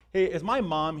Hey, is my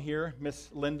mom here, Miss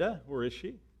Linda? Where is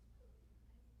she?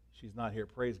 She's not here.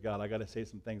 Praise God. I got to say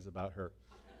some things about her.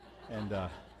 And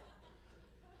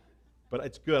but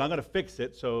it's good. I'm going to fix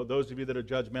it. So those of you that are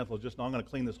judgmental, just know I'm going to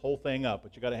clean this whole thing up.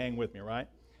 But you got to hang with me, right?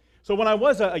 So when I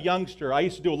was a youngster, I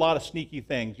used to do a lot of sneaky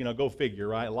things. Go figure,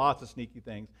 right? Lots of sneaky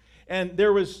things. And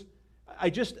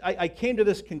I came to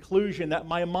this conclusion that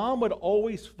my mom would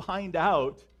always find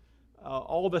out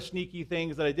all the sneaky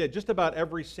things that I did, just about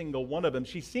every single one of them.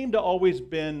 She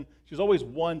was always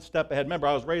one step ahead. Remember,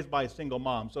 I was raised by a single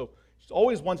mom, so she's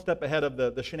always one step ahead of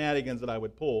the shenanigans that I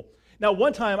would pull. Now,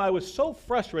 one time I was so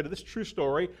frustrated, this is a true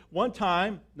story. One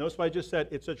time, notice what I just said,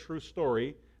 it's a true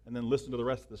story, and then listen to the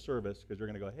rest of the service, because you're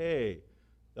going to go, hey,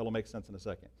 that'll make sense in a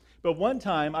second. But one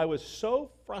time I was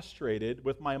so frustrated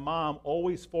with my mom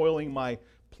always foiling my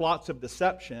plots of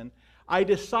deception, I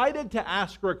decided to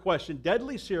ask her a question,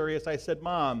 deadly serious. I said,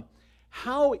 Mom,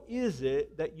 how is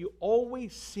it that you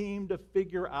always seem to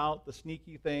figure out the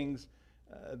sneaky things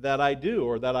that I do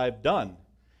or that I've done?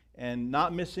 And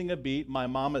not missing a beat, my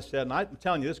mama said, and I'm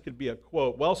telling you, this could be a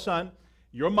quote, well, son,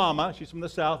 your mama, she's from the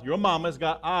South, your mama's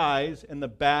got eyes in the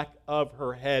back of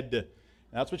her head. And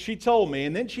that's what she told me.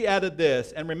 And then she added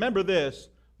this, and remember this,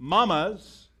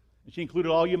 mamas, and she included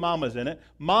all you mamas in it,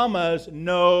 mamas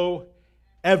know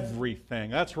everything.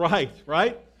 That's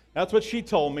right? That's what she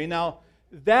told me. Now,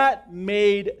 that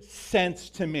made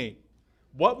sense to me.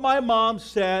 What my mom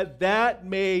said, that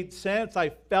made sense. I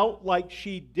felt like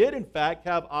she did, in fact,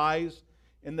 have eyes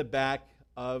in the back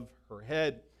of her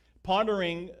head.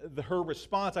 Pondering her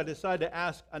response, I decided to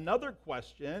ask another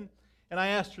question, and I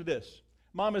asked her this.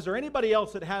 Mom, is there anybody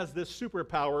else that has this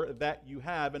superpower that you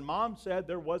have? And Mom said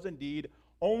there was indeed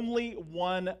only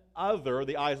one other,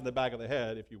 the eyes in the back of the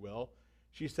head, if you will.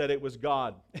 She said it was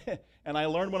God. And I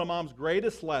learned one of Mom's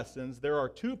greatest lessons. There are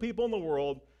two people in the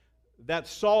world that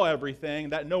saw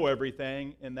everything, that know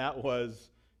everything, and that was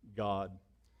God.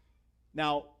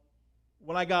 Now,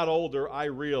 when I got older, I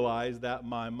realized that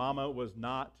my mama was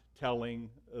not telling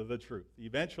the truth.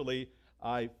 Eventually,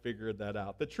 I figured that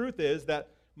out. The truth is that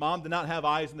Mom did not have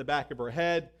eyes in the back of her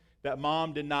head, that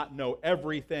Mom did not know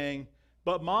everything,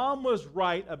 but Mom was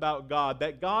right about God,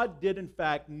 that God did in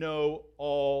fact know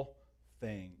all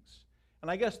things.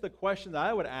 And I guess the question that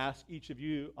I would ask each of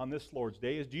you on this Lord's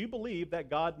Day is, do you believe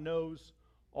that God knows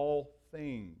all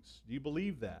things? Do you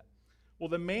believe that? Well,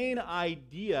 the main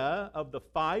idea of the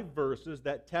 5 verses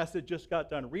that Tessa just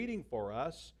got done reading for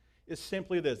us is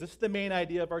simply this. This is the main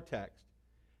idea of our text.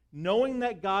 Knowing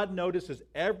that God notices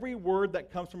every word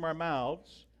that comes from our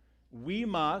mouths, we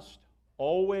must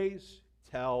always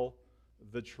tell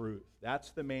the truth. That's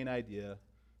the main idea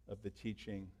of the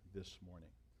teaching this morning.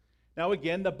 Now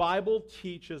again, the Bible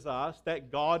teaches us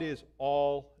that God is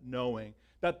all-knowing,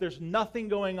 that there's nothing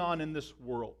going on in this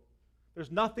world. There's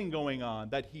nothing going on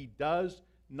that He does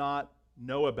not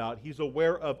know about. He's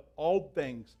aware of all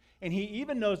things. And He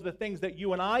even knows the things that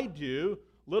you and I do.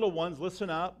 Little ones, listen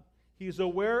up. He's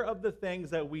aware of the things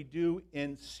that we do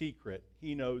in secret.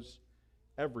 He knows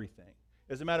everything.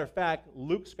 As a matter of fact,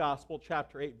 Luke's Gospel,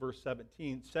 chapter 8, verse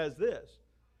 17, says this,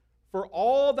 For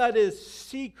all that is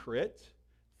secret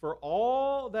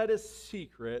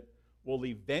will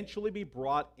eventually be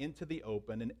brought into the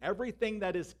open, and everything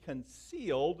that is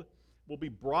concealed will be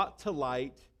brought to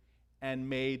light and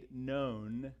made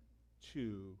known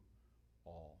to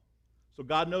all. So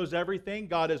God knows everything.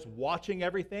 God is watching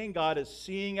everything. God is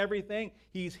seeing everything.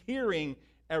 He's hearing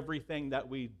everything that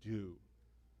we do.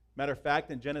 Matter of fact,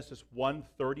 in Genesis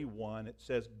 1:31, it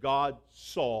says God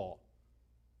saw.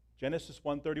 Genesis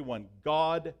 1:31,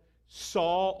 God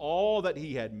saw all that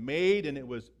He had made, and it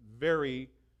was very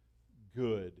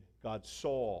good. God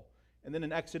saw. And then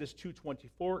in Exodus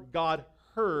 2:24, God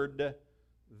heard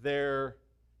their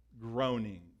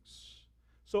groanings.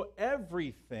 So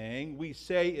everything we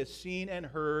say is seen and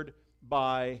heard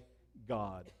by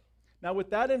God. Now with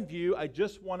that in view, I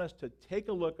just want us to take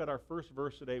a look at our first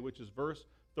verse today, which is verse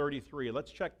 33.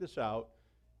 Let's check this out.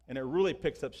 And it really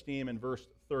picks up steam in verse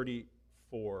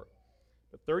 34.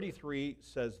 But 33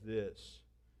 says this,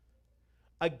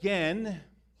 Again,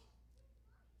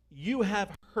 you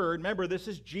have heard, remember this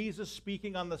is Jesus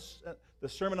speaking on the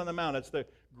Sermon on the Mount. It's the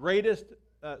greatest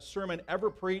sermon ever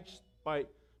preached by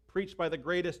the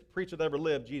greatest preacher that ever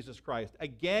lived, Jesus Christ.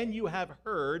 Again, you have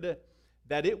heard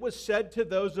that it was said to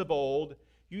those of old,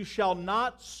 You shall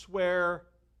not swear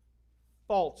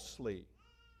falsely,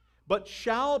 but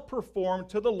shall perform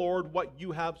to the Lord what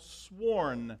you have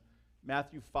sworn.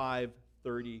 Matthew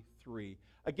 5:33.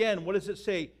 Again, what does it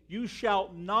say? You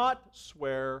shall not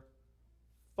swear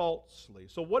falsely.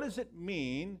 So what does it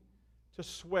mean to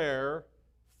swear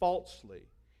falsely?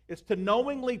 It's to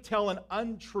knowingly tell an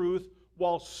untruth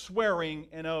while swearing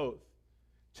an oath.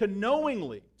 To know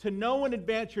in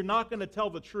advance you're not going to tell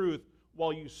the truth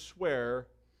while you swear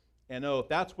an oath.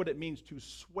 That's what it means to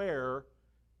swear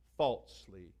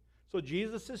falsely. So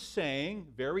Jesus is saying,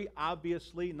 very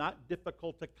obviously, not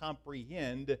difficult to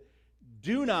comprehend,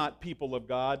 do not, people of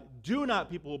God, do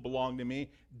not, people who belong to me,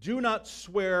 do not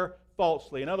swear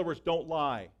falsely. In other words, don't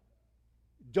lie.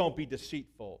 Don't be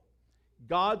deceitful.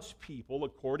 God's people,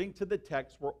 according to the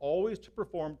text, were always to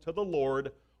perform to the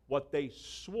Lord what they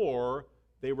swore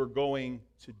they were going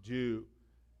to do.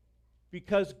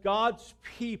 Because God's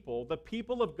people, the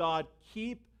people of God,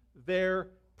 keep their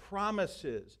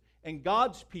promises. And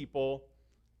God's people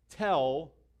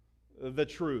tell the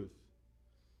truth.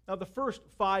 Now, the first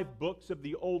 5 books of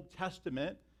the Old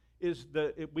Testament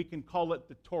we can call it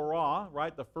the Torah,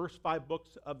 right? The first 5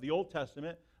 books of the Old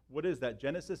Testament. What is that?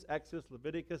 Genesis, Exodus,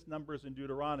 Leviticus, Numbers, and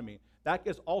Deuteronomy. That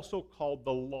is also called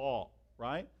the law,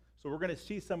 right? So we're going to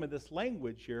see some of this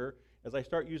language here. As I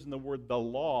start using the word the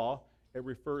law, it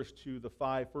refers to the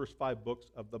first five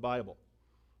books of the Bible.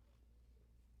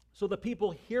 So the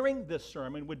people hearing this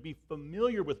sermon would be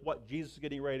familiar with what Jesus is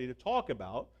getting ready to talk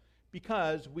about,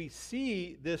 because we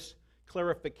see this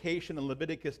clarification in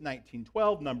Leviticus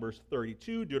 19:12, Numbers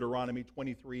 32, Deuteronomy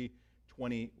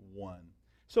 23:21.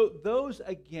 So those,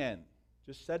 again,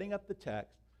 just setting up the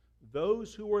text,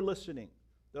 those who were listening,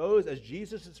 those as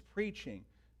Jesus is preaching,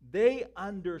 they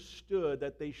understood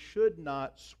that they should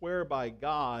not swear by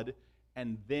God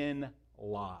and then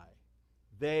lie.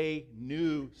 They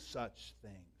knew such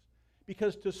things.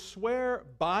 Because to swear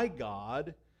by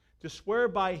God, to swear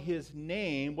by His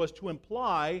name, was to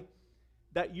imply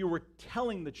that you were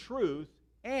telling the truth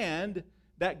and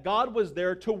that God was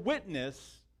there to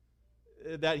witness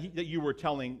that you were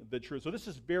telling the truth. So this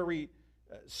is very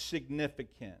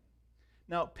significant.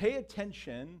 Now, pay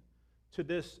attention to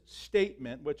this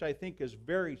statement, which I think is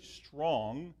very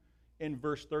strong in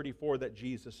verse 34 that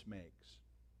Jesus makes.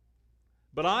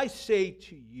 But I say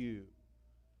to you,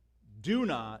 do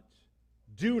not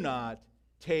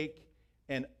take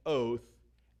an oath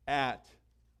at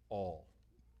all.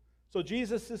 So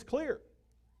Jesus is clear.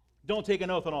 Don't take an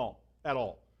oath at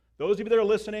all. Those of you that are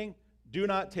listening, do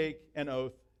not take an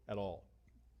oath at all.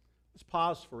 Let's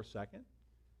pause for a second.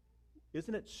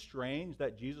 Isn't it strange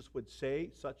that Jesus would say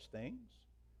such things?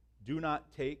 Do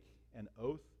not take an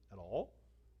oath at all.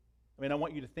 I mean, I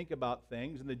want you to think about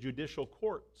things in the judicial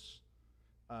courts.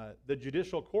 The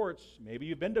judicial courts, maybe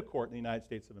you've been to court in the United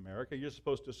States of America, you're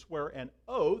supposed to swear an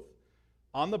oath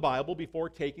on the Bible before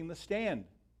taking the stand.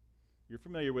 You're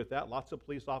familiar with that. Lots of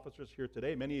police officers here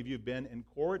today. Many of you have been in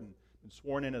court and been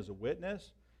sworn in as a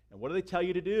witness. And what do they tell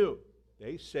you to do?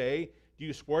 They say, do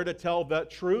you swear to tell the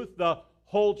truth, the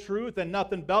whole truth, and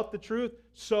nothing but the truth?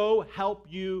 So help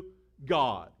you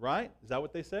God, right? Is that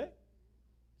what they say?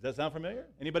 Does that sound familiar?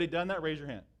 Anybody done that? Raise your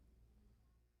hand.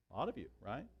 A lot of you,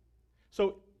 right?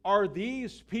 So are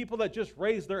these people that just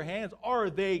raised their hands, are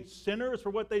they sinners for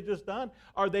what they just done?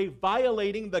 Are they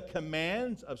violating the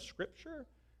commands of Scripture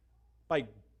by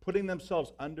putting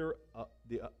themselves under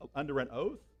an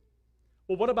oath?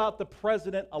 Well, what about the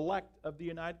President-elect of the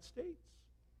United States?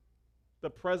 The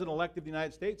President-elect of the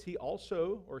United States, he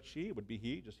also, or she, would be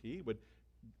he, just he, would,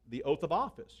 the oath of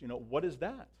office. You know, what is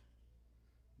that?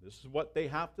 This is what they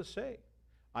have to say.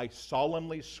 I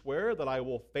solemnly swear that I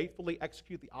will faithfully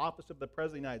execute the office of the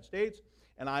President of the United States,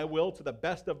 and I will, to the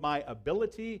best of my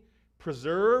ability,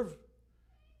 preserve,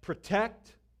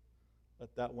 protect,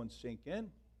 let that one sink in,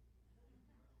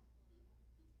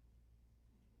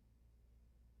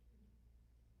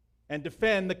 and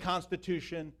defend the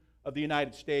Constitution of the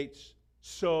United States,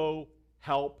 so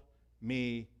help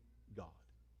me God.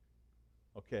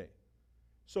 Okay,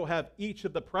 so have each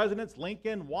of the presidents,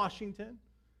 Lincoln, Washington,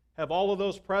 have all of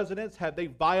those presidents, have they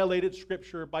violated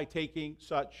Scripture by taking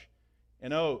such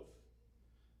an oath?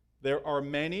 There are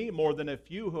many, more than a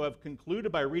few, who have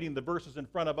concluded by reading the verses in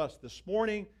front of us this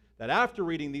morning that after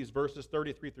reading these verses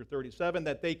 33 through 37,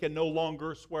 that they can no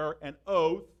longer swear an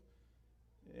oath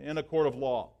in a court of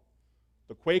law.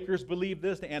 The Quakers believe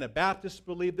this, the Anabaptists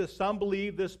believe this, some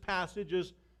believe this passage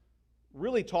is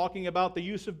really talking about the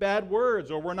use of bad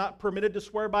words, or we're not permitted to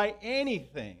swear by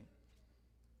anything.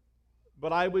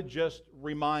 But I would just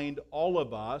remind all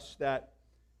of us that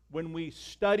when we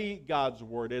study God's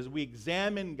Word, as we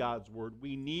examine God's Word,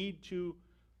 we need to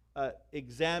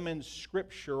examine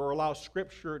Scripture or allow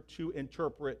Scripture to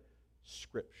interpret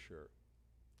Scripture.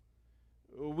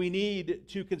 We need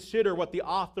to consider what the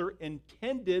author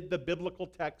intended the biblical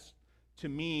text to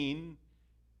mean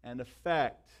and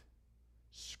affect.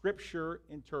 Scripture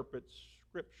interprets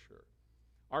Scripture.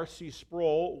 R.C.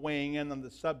 Sproul, weighing in on the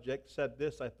subject, said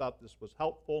this. I thought this was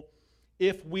helpful.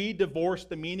 If we divorce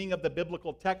the meaning of the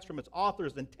biblical text from its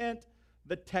author's intent,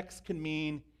 the text can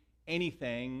mean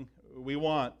anything we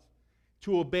want.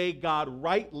 To obey God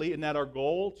rightly, isn't that our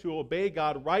goal? To obey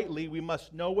God rightly, we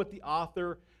must know what the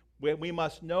author, we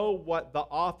must know what the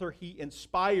author he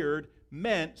inspired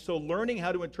meant. So learning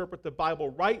how to interpret the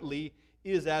Bible rightly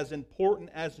is as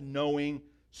important as knowing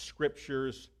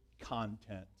Scripture's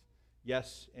content.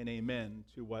 Yes and amen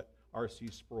to what R.C.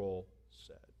 Sproul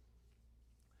said.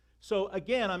 So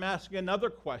again, I'm asking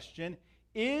another question.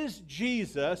 Is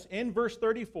Jesus, in verse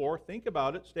 34, think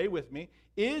about it, stay with me,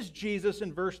 is Jesus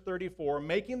in verse 34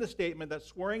 making the statement that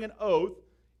swearing an oath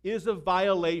is a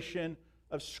violation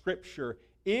of Scripture?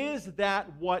 Is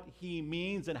that what he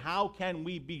means, and how can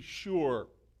we be sure?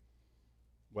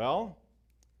 Well,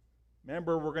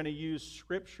 remember, we're going to use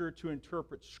Scripture to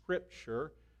interpret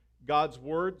Scripture. God's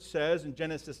Word says in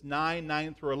Genesis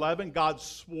 9 through 11, God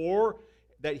swore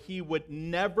that he would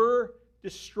never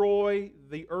destroy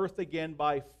the earth again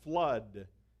by flood.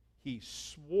 He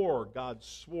swore, God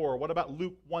swore. What about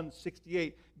Luke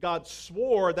 1:68? God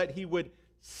swore that he would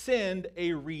send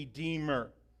a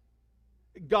Redeemer.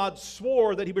 God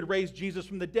swore that he would raise Jesus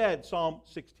from the dead, Psalm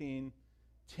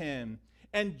 16:10.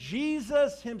 And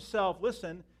Jesus himself,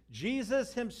 listen,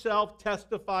 Jesus himself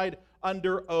testified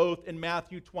under oath in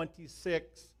Matthew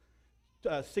 26,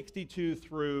 62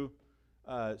 through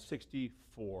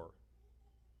 64.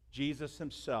 Jesus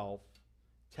himself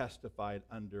testified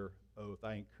under oath.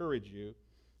 I encourage you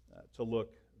to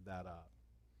look that up.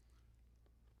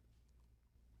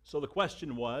 So the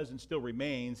question was, and still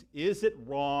remains, is it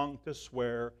wrong to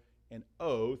swear an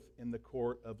oath in the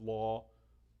court of law?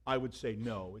 I would say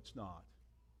no, it's not.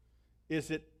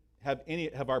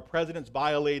 Have our presidents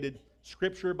violated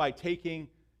Scripture by taking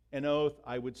an oath?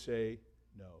 I would say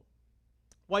no.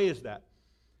 Why is that?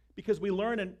 Because we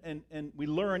learn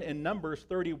in Numbers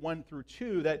 31 through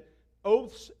 2 that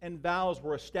oaths and vows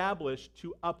were established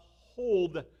to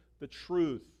uphold the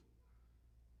truth.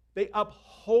 They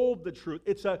uphold the truth.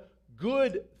 It's a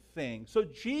good thing. So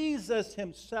Jesus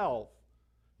himself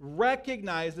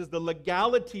recognizes the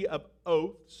legality of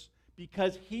oaths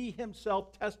because he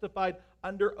himself testified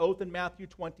under oath in Matthew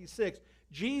 26.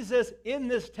 Jesus in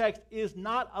this text is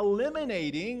not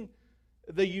eliminating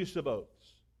the use of oaths.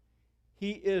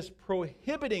 He is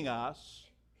prohibiting us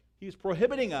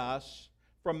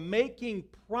from making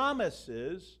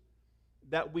promises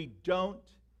that we don't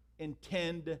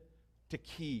intend to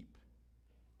keep.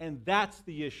 And that's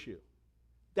the issue.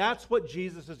 That's what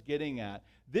Jesus is getting at.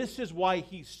 This is why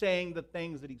he's saying the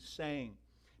things that he's saying.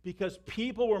 Because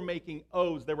people were making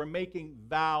oaths, they were making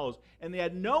vows, and they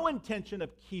had no intention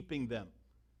of keeping them.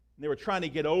 And they were trying to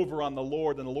get over on the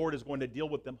Lord, and the Lord is going to deal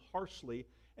with them harshly.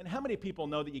 And how many people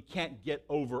know that you can't get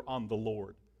over on the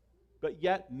Lord? But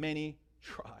yet many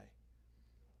try.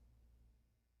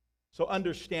 So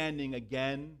understanding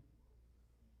again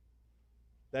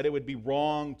that it would be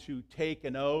wrong to take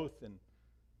an oath and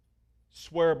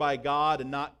swear by God and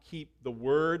not keep the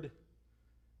word,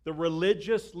 the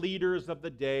religious leaders of the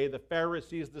day, the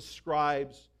Pharisees, the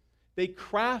scribes, they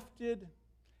crafted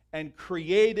and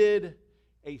created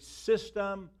a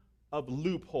system of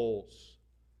loopholes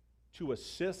to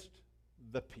assist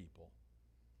the people.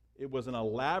 It was an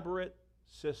elaborate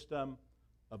system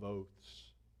of oaths.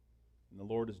 And the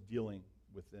Lord is dealing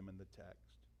with them in the text.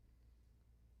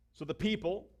 So the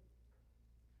people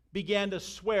began to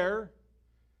swear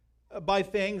by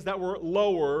things that were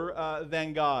lower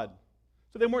than God.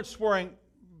 So they weren't swearing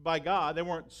by God. They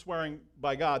weren't swearing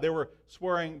by God. They were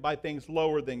swearing by things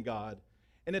lower than God.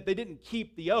 And if they didn't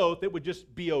keep the oath, it would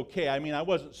just be okay. I mean, I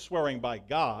wasn't swearing by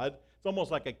God. It's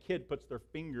almost like a kid puts their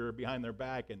finger behind their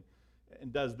back and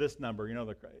does this number. You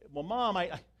know, well, Mom,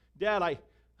 Dad,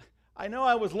 I know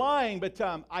I was lying, but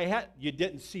you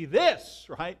didn't see this,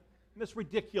 right? And it's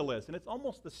ridiculous. And it's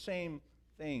almost the same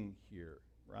thing here,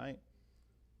 right?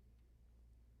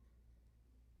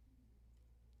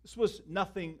 This was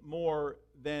nothing more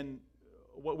than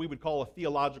what we would call a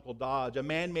theological dodge, a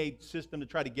man-made system to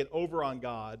try to get over on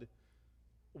God,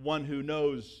 one who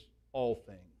knows all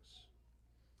things.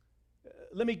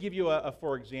 Let me give you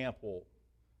for example,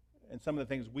 and some of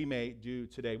the things we may do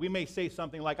today. We may say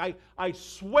something like, I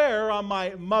swear on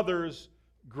my mother's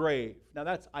grave. Now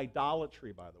that's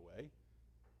idolatry, by the way.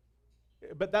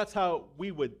 But that's how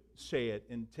we would say it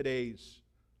in today's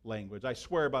language. I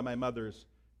swear by my mother's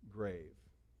grave.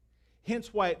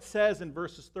 Hence why it says in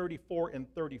verses 34 and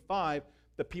 35,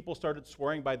 the people started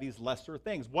swearing by these lesser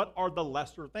things. What are the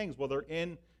lesser things? Well, they're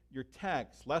in your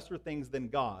text. Lesser things than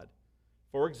God.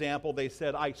 For example, they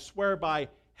said, I swear by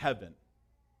heaven.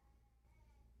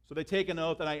 So they take an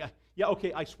oath, and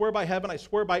I swear by heaven, I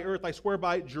swear by earth, I swear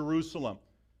by Jerusalem.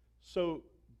 So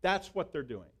that's what they're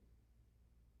doing.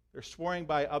 They're swearing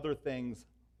by other things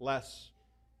less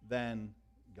than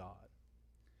God.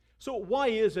 So why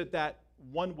is it that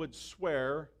one would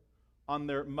swear on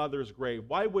their mother's grave?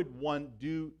 Why would one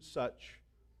do such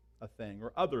a thing,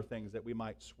 or other things that we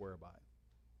might swear by?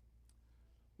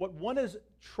 What one is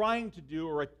trying to do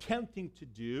or attempting to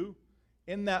do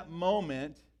in that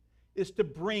moment is to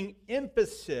bring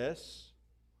emphasis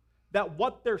that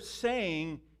what they're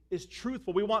saying is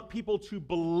truthful. We want people to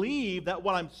believe that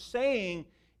what I'm saying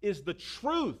is the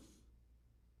truth.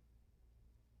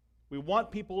 We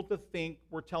want people to think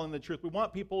we're telling the truth. We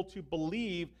want people to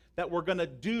believe that we're going to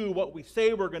do what we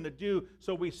say we're going to do.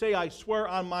 So we say, I swear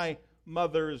on my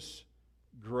mother's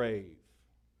grave.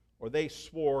 Or they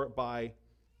swore by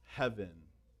heaven.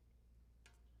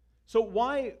 So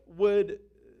why would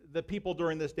the people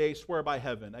during this day swear by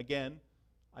heaven? Again,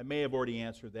 I may have already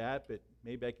answered that, but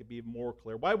maybe I could be more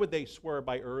clear. Why would they swear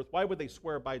by earth? Why would they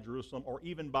swear by Jerusalem, or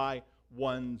even by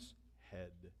one's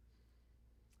head?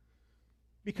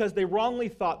 Because they wrongly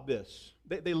thought this.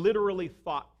 They literally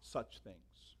thought such things.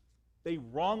 They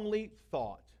wrongly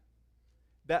thought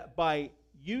that by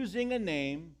using a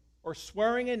name or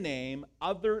swearing a name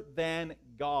other than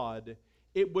God,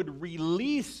 it would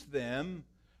release them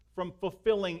from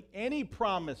fulfilling any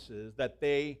promises that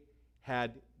they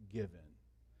had given.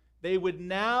 They would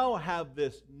now have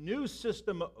this new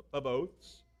system of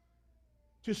oaths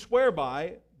to swear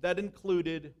by that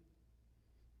included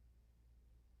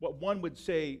what one would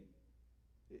say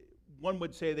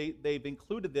they've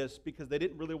included this because they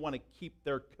didn't really want to keep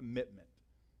their commitment.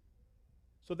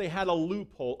 So they had a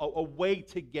loophole, a way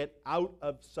to get out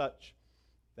of such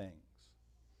things.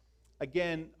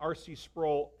 Again, R.C.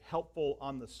 Sproul, helpful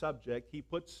on the subject, he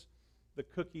puts the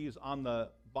cookies on the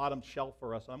bottom shelf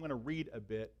for us. I'm going to read a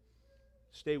bit.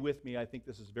 Stay with me. I think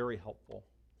this is very helpful.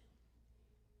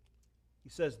 He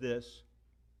says this: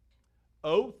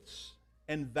 oaths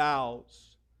and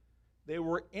vows, they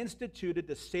were instituted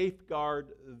to safeguard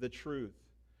the truth.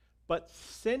 But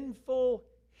sinful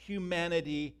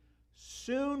humanity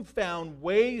soon found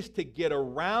ways to get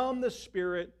around the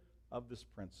spirit of this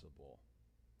principle.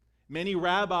 Many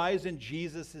rabbis in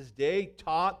Jesus' day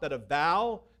taught that a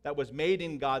vow that was made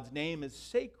in God's name is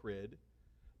sacred,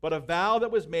 but a vow that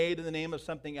was made in the name of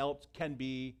something else can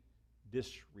be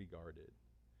disregarded.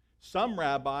 Some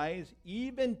rabbis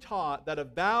even taught that a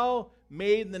vow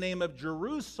made in the name of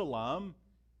Jerusalem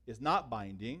is not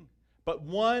binding, but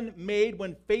one made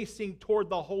when facing toward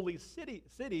the holy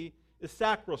city is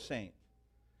sacrosanct.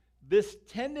 This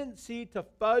tendency to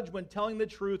fudge when telling the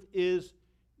truth is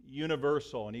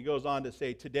universal. And he goes on to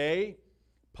say, today,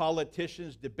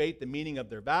 politicians debate the meaning of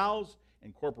their vows,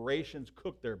 and corporations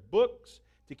cook their books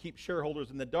to keep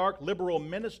shareholders in the dark. Liberal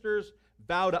ministers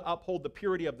vow to uphold the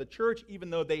purity of the church, even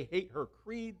though they hate her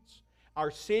creeds. Our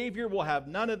Savior will have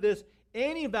none of this.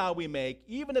 Any vow we make,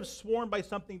 even if sworn by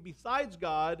something besides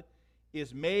God,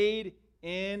 is made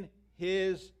in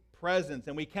His presence.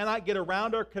 And we cannot get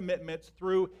around our commitments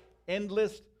through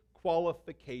endless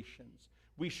qualifications.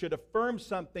 We should affirm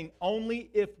something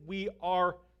only if we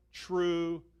are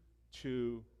true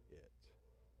to it.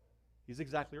 He's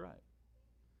exactly right.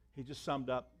 He just summed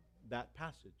up that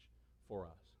passage for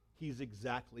us. He's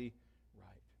exactly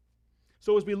right.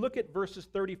 So as we look at verses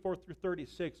 34 through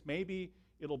 36, maybe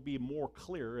it'll be more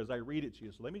clear as I read it to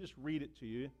you. So let me just read it to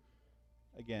you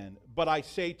again. But I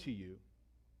say to you,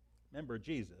 remember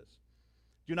Jesus,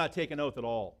 do not take an oath at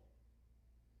all,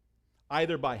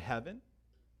 either by heaven,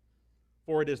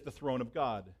 for it is the throne of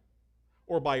God,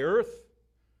 or by earth,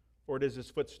 for it is His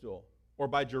footstool, or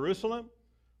by Jerusalem,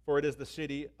 for it is the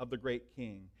city of the great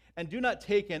King. And do not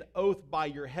take an oath by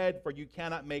your head, for you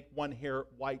cannot make one hair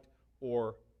white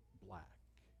or black.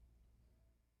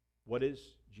 What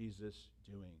is Jesus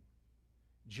doing?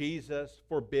 Jesus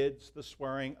forbids the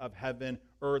swearing of heaven,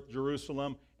 earth,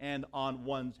 Jerusalem, and on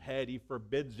one's head. He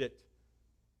forbids it.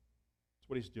 That's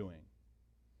what He's doing.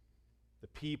 The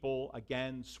people,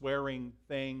 again, swearing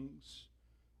things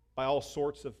by all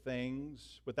sorts of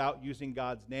things without using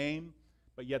God's name.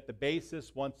 But yet the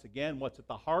basis, once again, what's at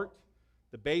the heart?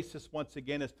 The basis, once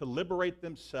again, is to liberate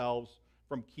themselves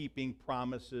from keeping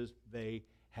promises they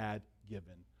had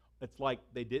given. It's like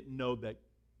they didn't know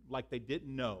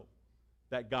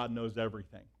that God knows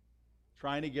everything.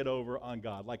 Trying to get over on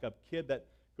God. Like a kid that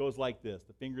goes like this,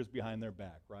 the fingers behind their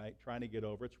back, right? Trying to get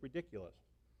over. It's ridiculous.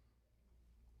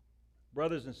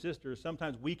 Brothers and sisters,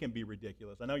 sometimes we can be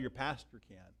ridiculous. I know your pastor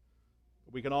can.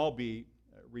 But we can all be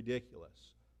ridiculous.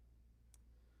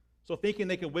 So thinking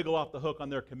they can wiggle off the hook on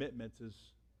their commitments is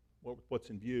what's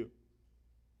in view.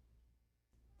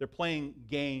 They're playing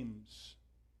games.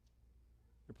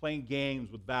 They're playing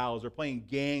games with vows. They're playing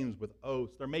games with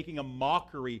oaths. They're making a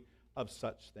mockery of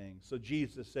such things. So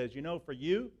Jesus says, for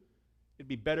you, it'd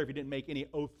be better if you didn't make any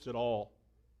oaths at all.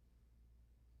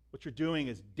 What you're doing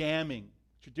is damning.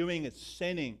 What you're doing is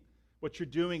sinning. What you're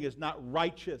doing is not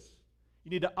righteous.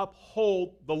 You need to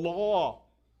uphold the law.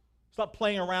 Stop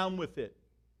playing around with it.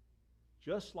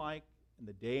 Just like in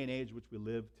the day and age which we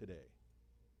live today.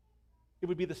 It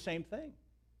would be the same thing.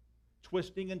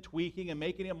 Twisting and tweaking and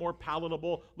making it more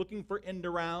palatable, looking for end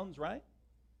arounds, right?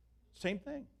 Same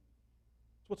thing.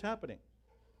 That's what's happening.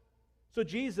 So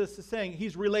Jesus is saying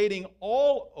he's relating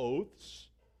all oaths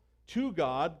to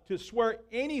God. To swear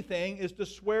anything is to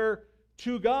swear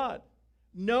to God.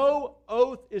 No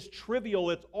oath is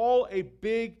trivial. It's all a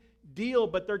big deal,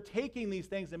 but they're taking these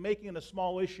things and making it a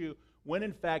small issue when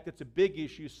in fact it's a big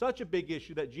issue, such a big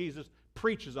issue that Jesus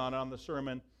preaches on it on the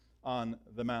Sermon on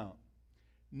the Mount.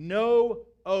 No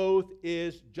oath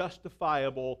is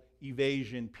justifiable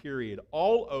evasion, period.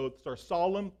 All oaths are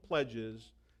solemn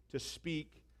pledges to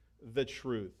speak the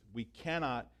truth. We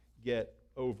cannot get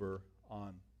over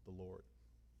on the Lord.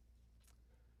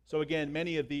 So again,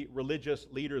 many of the religious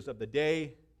leaders of the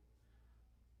day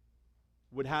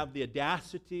would have the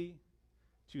audacity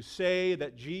to say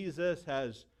that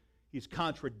he's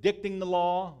contradicting the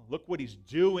law. Look what he's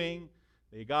doing.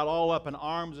 They got all up in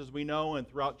arms, as we know, and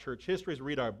throughout church history, as we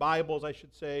read our Bibles, I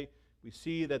should say, we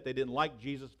see that they didn't like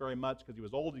Jesus very much because he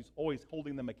was always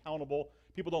holding them accountable.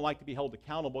 People don't like to be held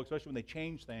accountable, especially when they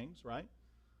change things, right?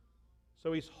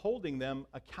 So he's holding them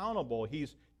accountable.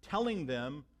 He's telling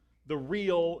them the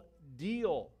real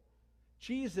deal.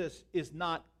 Jesus is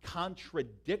not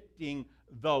contradicting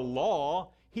the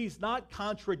law. He's not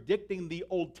contradicting the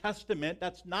Old Testament.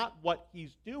 That's not what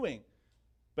he's doing.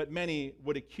 But many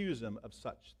would accuse him of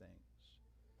such things.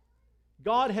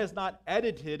 God has not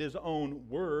edited his own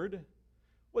word.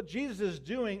 What Jesus is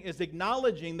doing is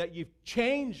acknowledging that you've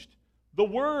changed the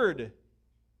word.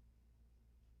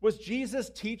 Was Jesus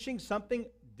teaching something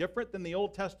different than the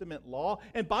Old Testament law?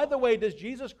 And by the way, does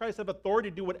Jesus Christ have authority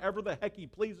to do whatever the heck he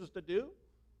pleases to do?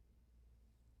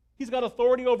 He's got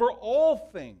authority over all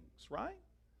things, right?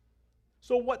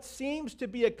 So what seems to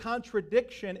be a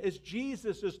contradiction is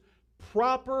Jesus'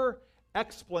 proper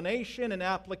explanation and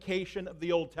application of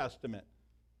the Old Testament.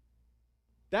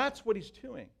 That's what he's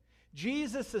doing.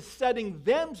 Jesus is setting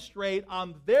them straight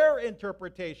on their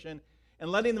interpretation and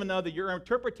letting them know that your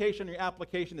interpretation and your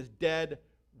application is dead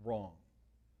wrong.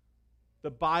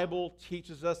 The Bible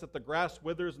teaches us that the grass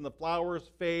withers and the flowers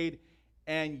fade,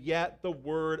 and yet the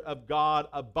word of God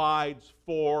abides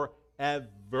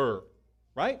forever.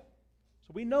 Right?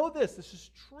 So we know this. This is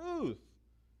truth.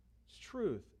 It's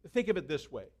truth. Think of it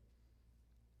this way.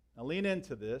 Now lean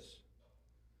into this.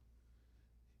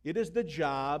 It is the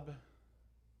job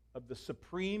of the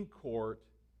Supreme Court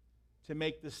to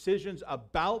make decisions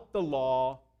about the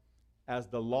law as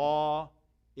the law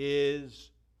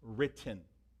is written.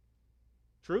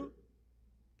 True?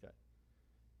 Okay.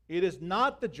 It is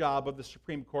not the job of the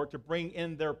Supreme Court to bring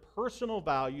in their personal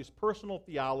values, personal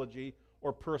theology,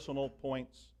 or personal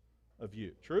points of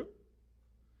view. True?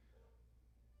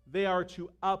 They are to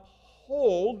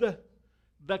uphold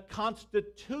the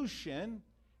Constitution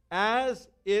as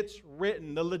it's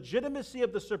written. The legitimacy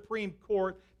of the Supreme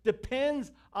Court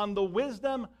depends on the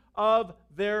wisdom of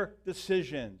their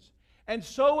decisions. And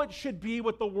so it should be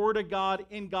with the Word of God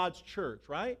in God's church,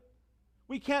 right?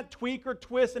 We can't tweak or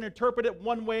twist and interpret it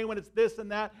one way when it's this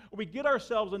and that. We get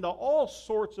ourselves into all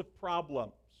sorts of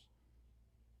problems.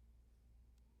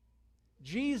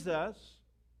 Jesus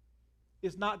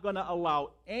is not going to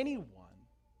allow anyone,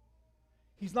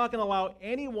 he's not going to allow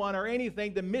anyone or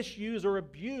anything to misuse or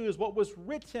abuse what was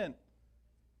written.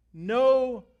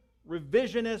 No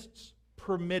revisionists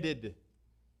permitted.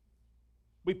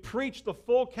 We preach the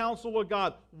full counsel of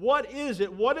God. What is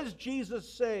it? What does Jesus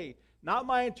say? Not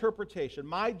my interpretation.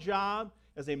 My job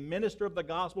as a minister of the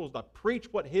gospel is to preach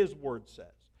what his word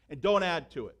says and don't add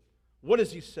to it. What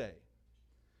does he say?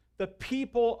 The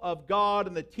people of God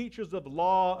and the teachers of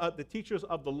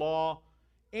the law,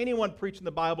 anyone preaching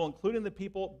the Bible, including the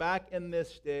people back in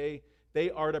this day, they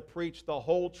are to preach the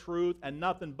whole truth and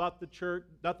nothing but the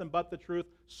truth.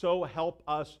 So help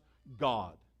us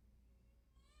God.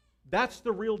 That's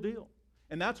the real deal.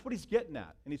 And that's what he's getting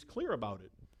at. And he's clear about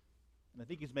it. And I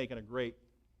think he's making a great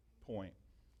point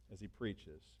as he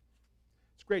preaches.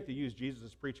 It's great to use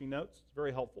Jesus' preaching notes. It's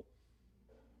very helpful.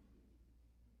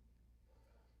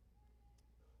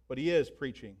 But he is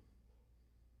preaching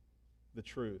the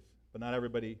truth. But not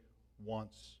everybody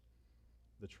wants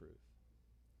the truth.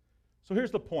 So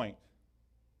here's the point.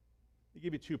 I'll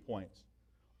give you 2 points.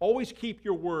 Always keep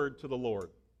your word to the Lord.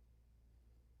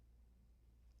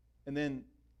 And then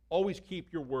always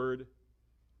keep your word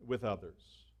with others.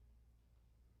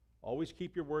 Always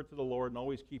keep your word to the Lord and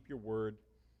always keep your word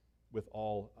with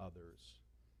all others.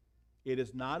 It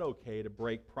is not okay to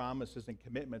break promises and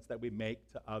commitments that we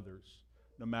make to others,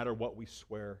 no matter what we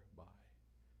swear by.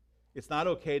 It's not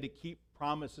okay to keep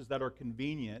promises that are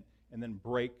convenient and then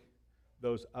break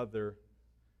those other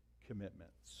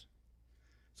commitments.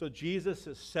 So Jesus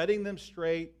is setting them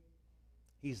straight.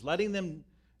 He's letting them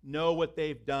know what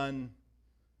they've done.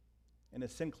 And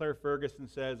as Sinclair Ferguson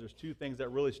says, there's 2 things that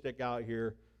really stick out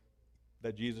here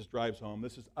that Jesus drives home.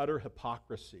 This is utter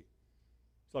hypocrisy.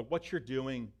 It's like what you're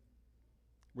doing,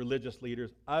 religious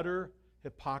leaders, utter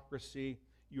hypocrisy.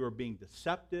 You are being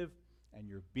deceptive and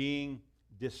you're being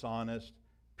dishonest,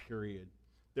 period.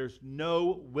 There's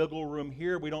no wiggle room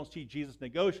here. We don't see Jesus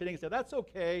negotiating. Say, that's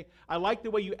okay. I like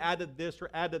the way you added this or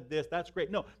added this. That's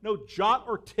great. No jot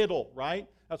or tittle, right?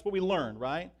 That's what we learned,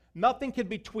 right? Nothing can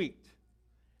be tweaked.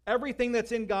 Everything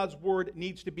that's in God's Word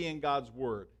needs to be in God's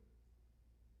Word.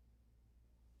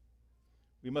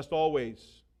 We must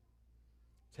always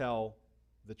tell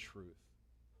the truth.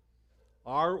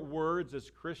 Our words as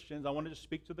Christians, I want to just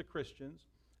speak to the Christians,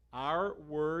 our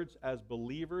words as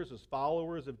believers, as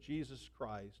followers of Jesus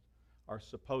Christ, are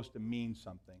supposed to mean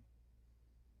something.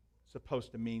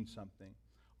 Supposed to mean something.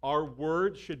 Our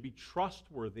words should be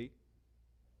trustworthy.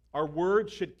 Our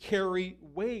words should carry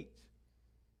weight.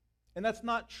 And that's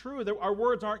not true. Our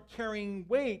words aren't carrying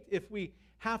weight if we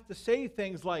have to say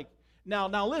things like,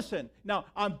 now listen, now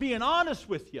I'm being honest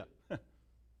with you.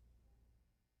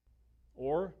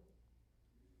 Or,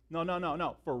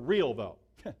 no, for real though.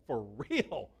 For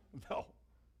real though.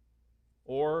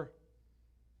 Or,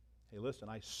 hey, listen,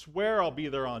 I swear I'll be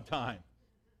there on time.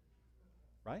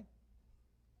 Right?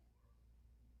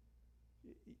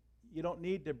 You don't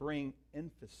need to bring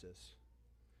emphasis.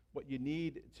 What you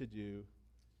need to do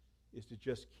is to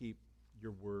just keep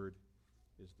your word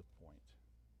is the point.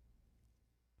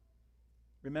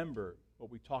 Remember what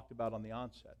we talked about on the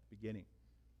onset, the beginning.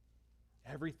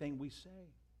 Everything we say,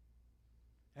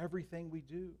 everything we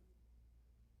do,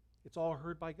 it's all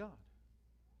heard by God.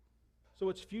 So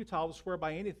it's futile to swear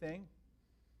by anything,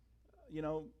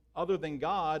 other than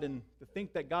God and to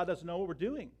think that God doesn't know what we're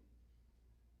doing.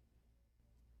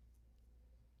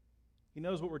 He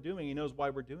knows what we're doing. He knows why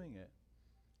we're doing it.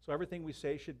 So everything we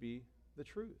say should be the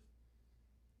truth.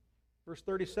 Verse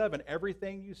 37,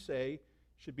 everything you say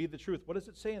should be the truth. What does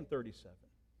it say in 37?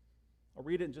 I'll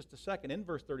read it in just a second. In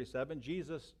verse 37,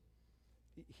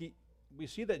 we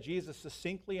see that Jesus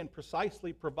succinctly and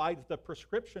precisely provides the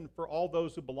prescription for all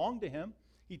those who belong to him.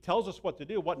 He tells us what to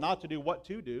do, what not to do, what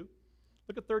to do.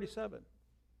 Look at 37.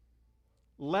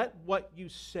 Let what you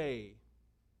say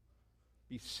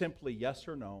be simply yes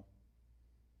or no.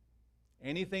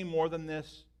 Anything more than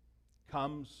this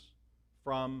comes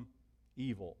from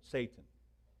evil, Satan.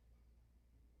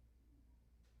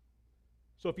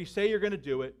 So if you say you're going to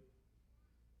do it,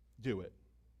 do it.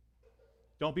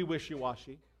 Don't be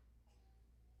wishy-washy.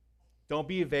 Don't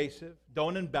be evasive.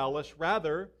 Don't embellish.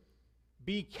 Rather,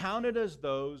 be counted as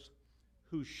those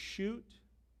who shoot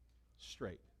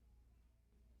straight.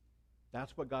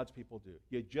 That's what God's people do.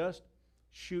 You just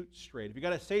shoot straight. If you got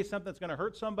to say something that's going to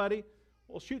hurt somebody,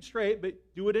 well, shoot straight, but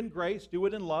do it in grace, do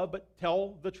it in love, but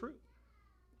tell the truth.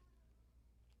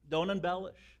 Don't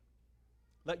embellish.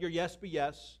 Let your yes be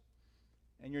yes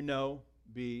and your no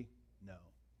be no.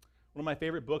 One of my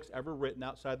favorite books ever written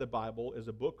outside the Bible is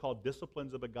a book called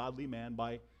Disciplines of a Godly Man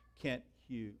by Kent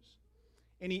Hughes.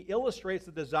 And he illustrates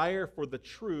the desire for the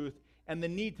truth and the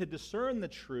need to discern the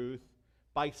truth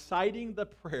by citing the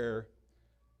prayer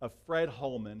of Fred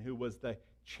Holman, who was the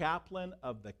chaplain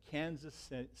of the Kansas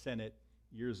Senate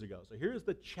years ago. So here's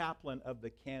the chaplain of the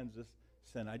Kansas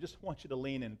Senate. I just want you to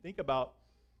lean in and think about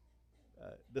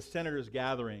the senators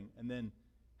gathering and then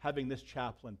having this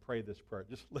chaplain pray this prayer.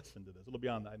 Just listen to this. It'll be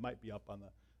on it might be up on the,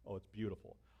 oh, it's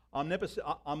beautiful. Omniscient,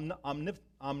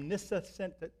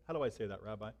 how do I say that,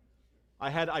 Rabbi?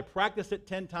 I practiced it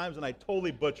 10 times and I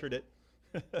totally butchered it.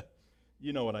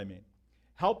 You know what I mean.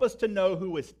 Help us to know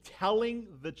who is telling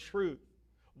the truth.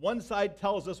 One side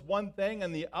tells us one thing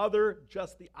and the other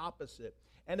just the opposite.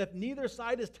 And if neither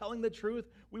side is telling the truth,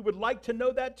 we would like to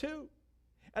know that too.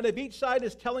 And if each side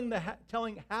is telling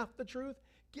half the truth,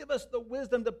 give us the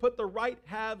wisdom to put the right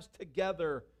halves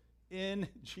together. In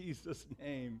Jesus'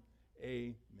 name,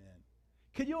 amen.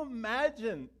 Can you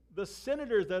imagine the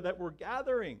senators that were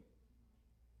gathering?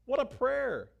 What a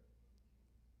prayer.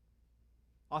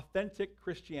 Authentic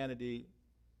Christianity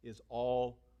is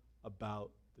all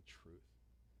about the truth.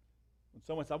 When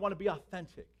someone says, I want to be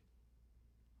authentic,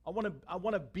 I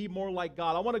want to be more like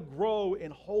God, I want to grow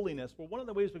in holiness, well, one of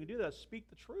the ways we can do that is speak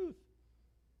the truth.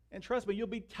 And trust me, you'll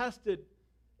be tested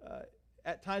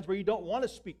at times where you don't want to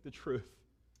speak the truth,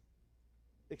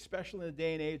 especially in the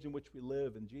day and age in which we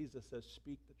live. And Jesus says,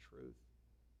 speak the truth.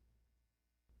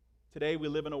 Today we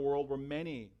live in a world where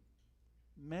many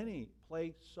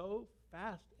play so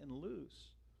fast and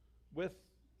loose with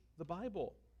the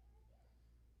Bible.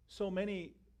 So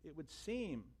many, it would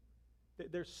seem,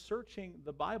 that they're searching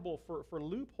the Bible for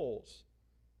loopholes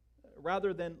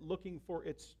rather than looking for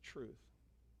its truth.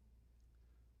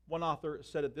 One author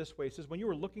said it this way. He says, when you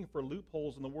are looking for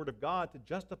loopholes in the Word of God to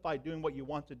justify doing what you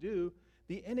want to do,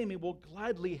 the enemy will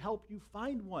gladly help you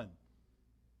find one.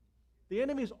 The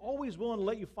enemy is always willing to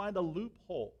let you find a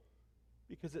loophole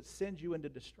because it sends you into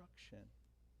destruction.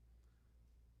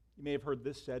 You may have heard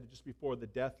this said just before the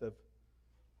death of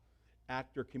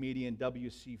actor, comedian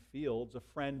W.C. Fields. A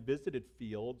friend visited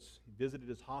Fields. He visited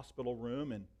his hospital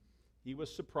room, and he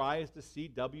was surprised to see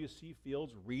W.C.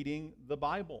 Fields reading the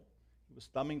Bible. He was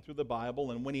thumbing through the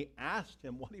Bible, and when he asked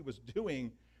him what he was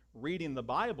doing reading the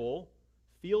Bible,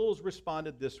 Fields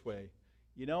responded this way,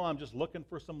 you know, I'm just looking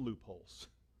for some loopholes.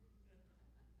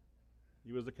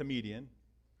 He was a comedian.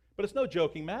 But it's no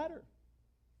joking matter,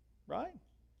 right?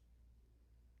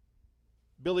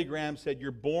 Billy Graham said,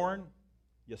 you're born,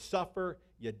 you suffer,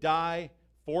 you die.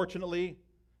 Fortunately,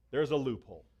 there's a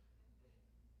loophole.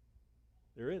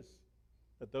 There is.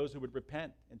 That those who would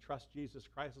repent and trust Jesus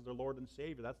Christ as their Lord and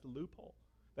Savior, that's the loophole.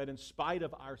 That in spite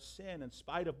of our sin, in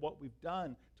spite of what we've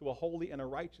done to a holy and a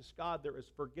righteous God, there is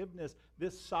forgiveness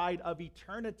this side of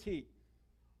eternity.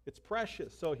 It's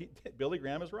precious. So Billy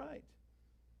Graham is right.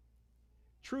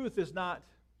 Truth is not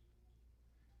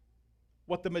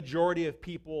what the majority of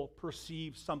people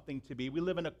perceive something to be. We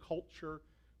live in a culture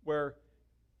where,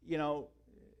 you know,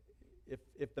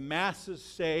 if the masses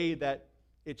say that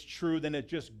it's true, then it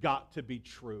just got to be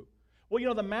true. Well, you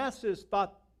know, the masses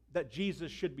thought that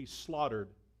Jesus should be slaughtered.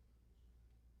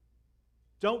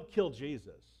 Don't kill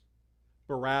Jesus.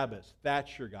 Barabbas,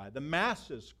 that's your guy. The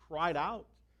masses cried out.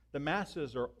 The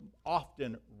masses are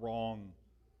often wrong.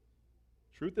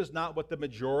 Truth is not what the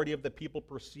majority of the people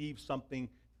perceive something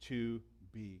to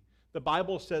be. The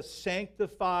Bible says,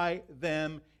 sanctify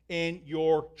them in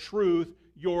your truth.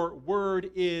 Your word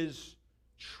is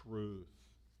truth.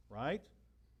 Right?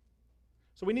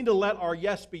 So we need to let our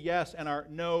yes be yes and our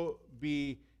no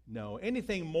be no.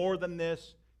 Anything more than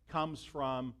this comes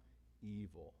from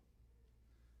evil.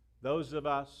 Those of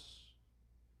us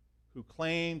who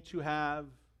claim to have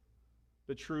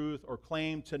the truth or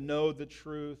claim to know the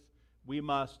truth, we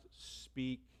must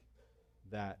speak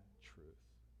that truth.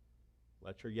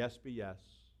 Let your yes be yes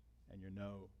and your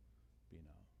no be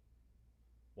no.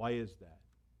 Why is that?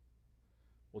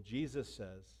 Well, Jesus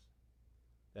says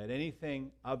that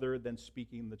anything other than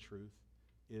speaking the truth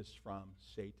is from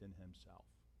Satan himself.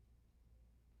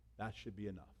 That should be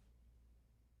enough.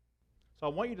 So I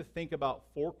want you to think about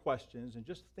 4 questions and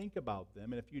just think about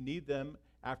them. And if you need them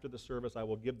after the service, I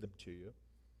will give them to you.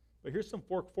 But here's some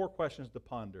four questions to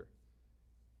ponder.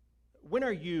 When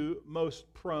are you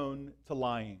most prone to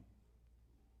lying?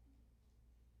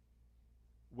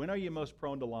 When are you most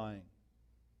prone to lying?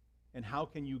 And how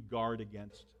can you guard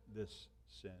against this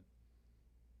sin?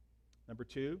 Number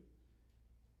 2,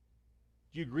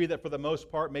 do you agree that for the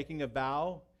most part, making a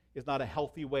vow is not a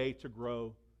healthy way to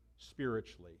grow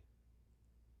spiritually?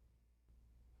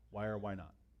 Why or why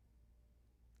not?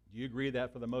 Do you agree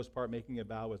that for the most part, making a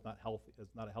vow is not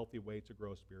a healthy way to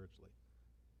grow spiritually?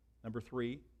 Number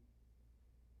 3,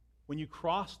 when you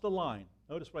cross the line,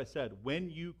 notice what I said, when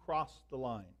you cross the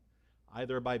line,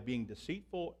 either by being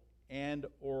deceitful and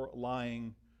or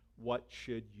lying, what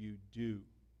should you do?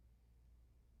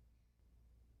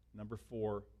 Number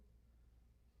 4,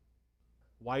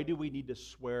 why do we need to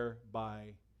swear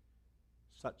by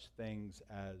such things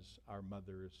as our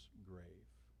mother's grave?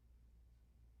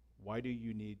 Why do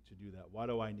you need to do that? Why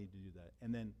do I need to do that?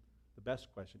 And then the best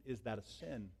question, is that a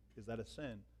sin? Is that a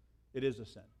sin? It is a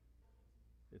sin.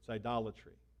 It's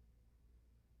idolatry.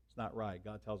 It's not right.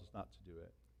 God tells us not to do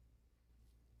it.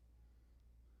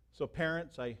 So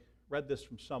parents, I read this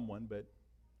from someone, but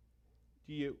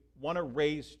do you want to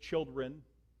raise children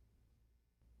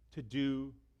to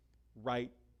do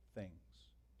right things?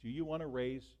 Do you want to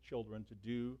raise children to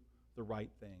do the right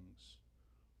things?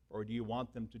 Or do you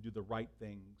want them to do the right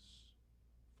things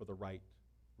for the right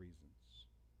reasons?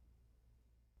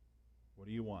 What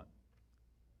do you want?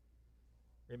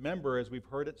 Remember, as we've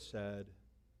heard it said,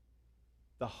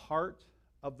 the heart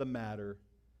of the matter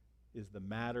is the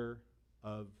matter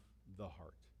of the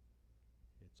heart.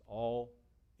 It's all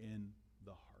in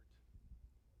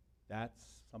That's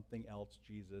something else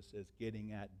Jesus is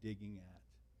getting at, digging at.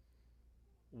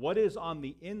 What is on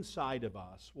the inside of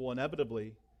us will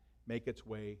inevitably make its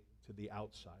way to the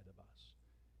outside of us.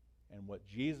 And what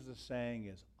Jesus is saying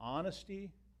is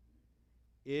honesty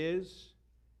is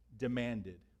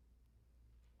demanded.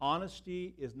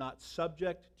 Honesty is not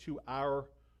subject to our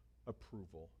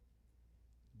approval.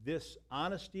 This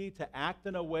honesty to act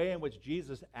in a way in which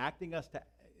Jesus is acting us to,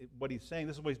 what he's saying,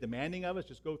 this is what he's demanding of us.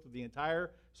 Just go through the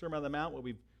entire Sermon on the Mount, what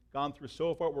we've gone through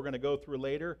so far, we're going to go through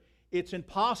later. It's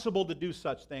impossible to do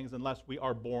such things unless we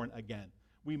are born again.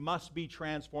 We must be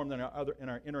transformed in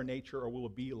our inner nature, or we will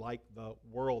be like the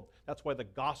world. That's why the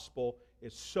gospel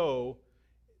is so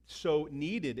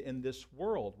needed in this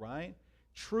world, right?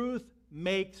 Truth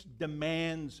makes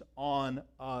demands on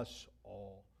us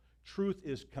all. Truth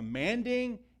is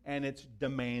commanding and it's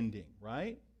demanding,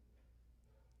 right?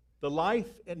 The life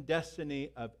and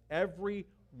destiny of every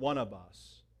one of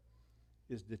us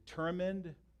is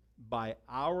determined by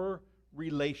our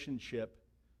relationship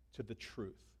to the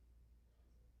truth.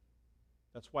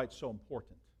 That's why it's so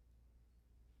important.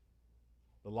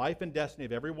 The life and destiny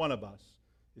of every one of us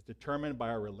is determined by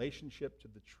our relationship to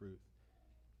the truth.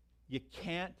 You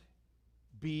can't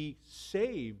be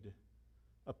saved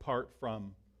apart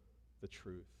from the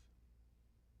truth.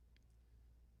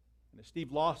 And as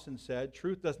Steve Lawson said,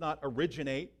 truth does not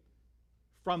originate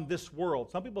from this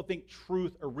world. Some people think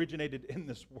truth originated in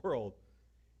this world.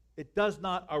 It does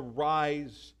not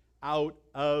arise out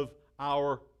of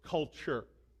our culture.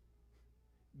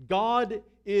 God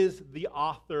is the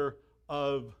author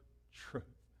of truth.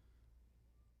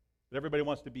 But everybody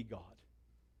wants to be God.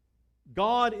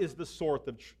 God is the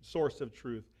source of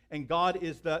truth, and God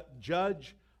is the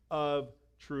judge of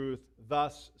truth.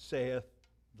 Thus saith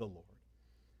the Lord.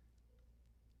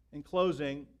 In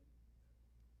closing,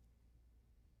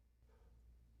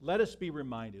 let us be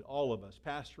reminded, all of us,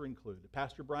 pastor included,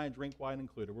 Pastor Brian Drinkwine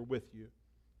included, we're with you.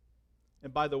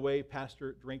 And by the way,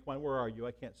 Pastor Drinkwine, where are you?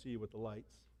 I can't see you with the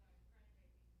lights.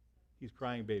 He's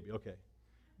crying baby. Okay.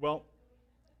 Well,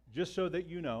 just so that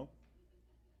you know,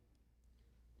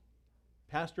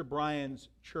 Pastor Brian's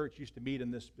church used to meet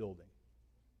in this building.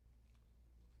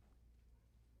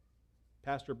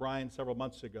 Pastor Brian, several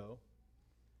months ago,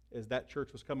 as that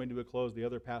church was coming to a close, the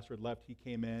other pastor had left, he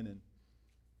came in and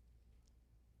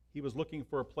he was looking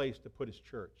for a place to put his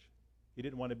church. He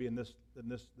didn't want to be in this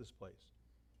place.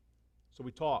 So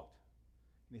we talked.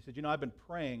 And he said, you know, I've been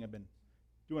praying, I've been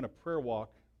doing a prayer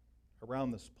walk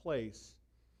around this place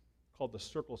called the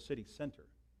Circle City Center.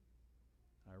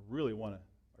 I really want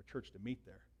our church to meet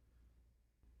there.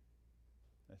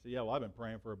 I said, yeah, well, I've been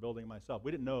praying for a building myself.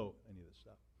 We didn't know any of this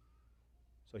stuff.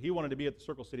 So he wanted to be at the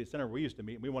Circle City Center where we used to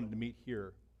meet, and we wanted to meet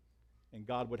here. And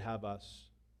God would have us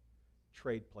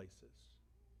trade places.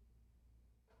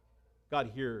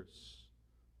 God hears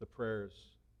the prayers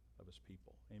of his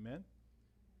people. Amen?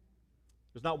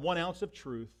 There's not 1 ounce of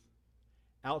truth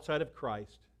outside of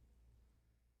Christ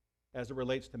as it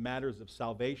relates to matters of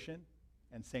salvation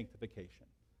and sanctification.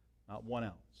 Not 1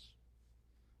 ounce.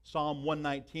 Psalm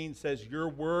 119 says, your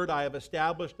word I have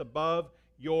established above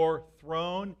your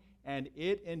throne, and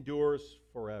it endures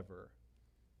forever.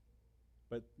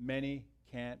 But many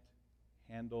can't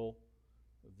handle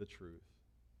the truth.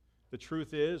 The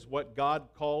truth is, what God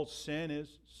calls sin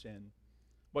is sin.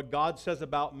 What God says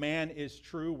about man is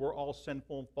true. We're all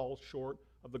sinful and fall short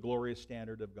of the glorious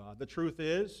standard of God. The truth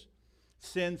is,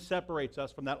 sin separates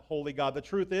us from that holy God. The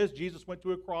truth is, Jesus went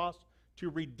to a cross to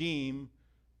redeem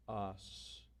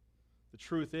us. The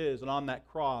truth is, and on that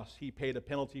cross, he paid a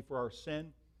penalty for our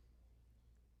sin.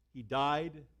 He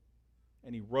died,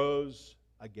 and he rose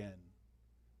again.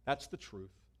 That's the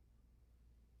truth.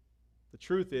 The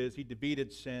truth is, he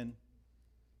defeated sin,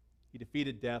 he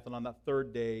defeated death, and on that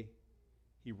third day,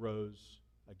 he rose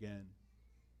again.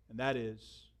 And that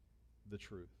is the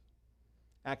truth.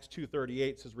 Acts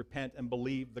 2:38 says, repent and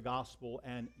believe the gospel,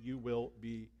 and you will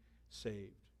be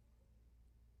saved.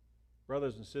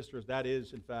 Brothers and sisters, that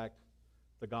is, in fact,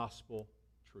 the gospel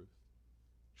truth.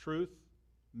 Truth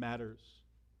matters.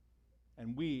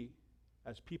 And we,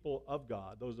 as people of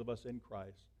God, those of us in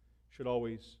Christ, should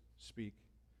always speak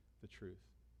the truth.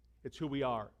 It's who we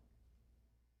are.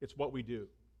 It's what we do.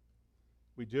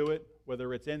 We do it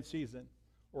whether it's in season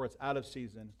or it's out of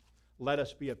season. Let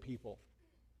us be a people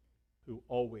who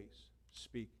always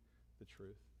speak the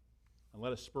truth. And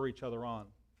let us spur each other on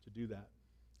to do that,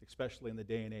 especially in the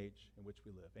day and age in which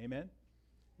we live. Amen?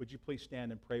 Would you please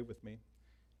stand and pray with me?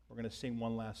 We're going to sing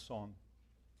one last song.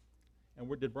 And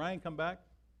did Brian come back?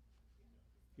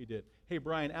 He did. Hey,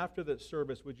 Brian, after the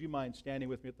service, would you mind standing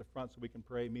with me at the front so we can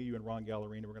pray? Me, you, and Ron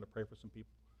Gallerini. We're going to pray for some people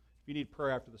If you need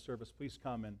prayer after the service, please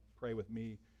come and pray with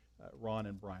me, Ron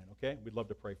and Brian, okay? We'd love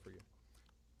to pray for you.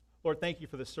 Lord, thank you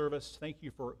for the service. Thank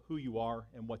you for who you are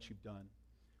and what you've done.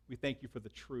 We thank you for the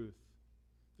truth.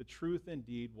 The truth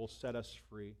indeed will set us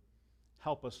free.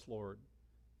 Help us, Lord,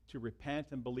 to repent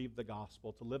and believe the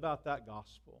gospel, to live out that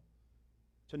gospel,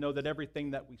 to know that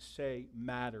everything that we say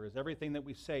matters. Everything that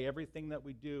we say, everything that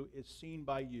we do is seen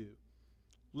by you.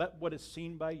 Let what is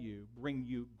seen by you bring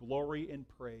you glory and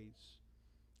praise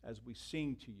as we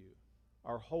sing to you,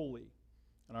 our holy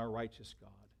and our righteous God.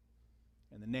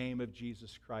 In the name of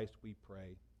Jesus Christ we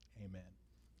pray. Amen.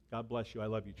 God bless you. I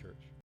love you, church.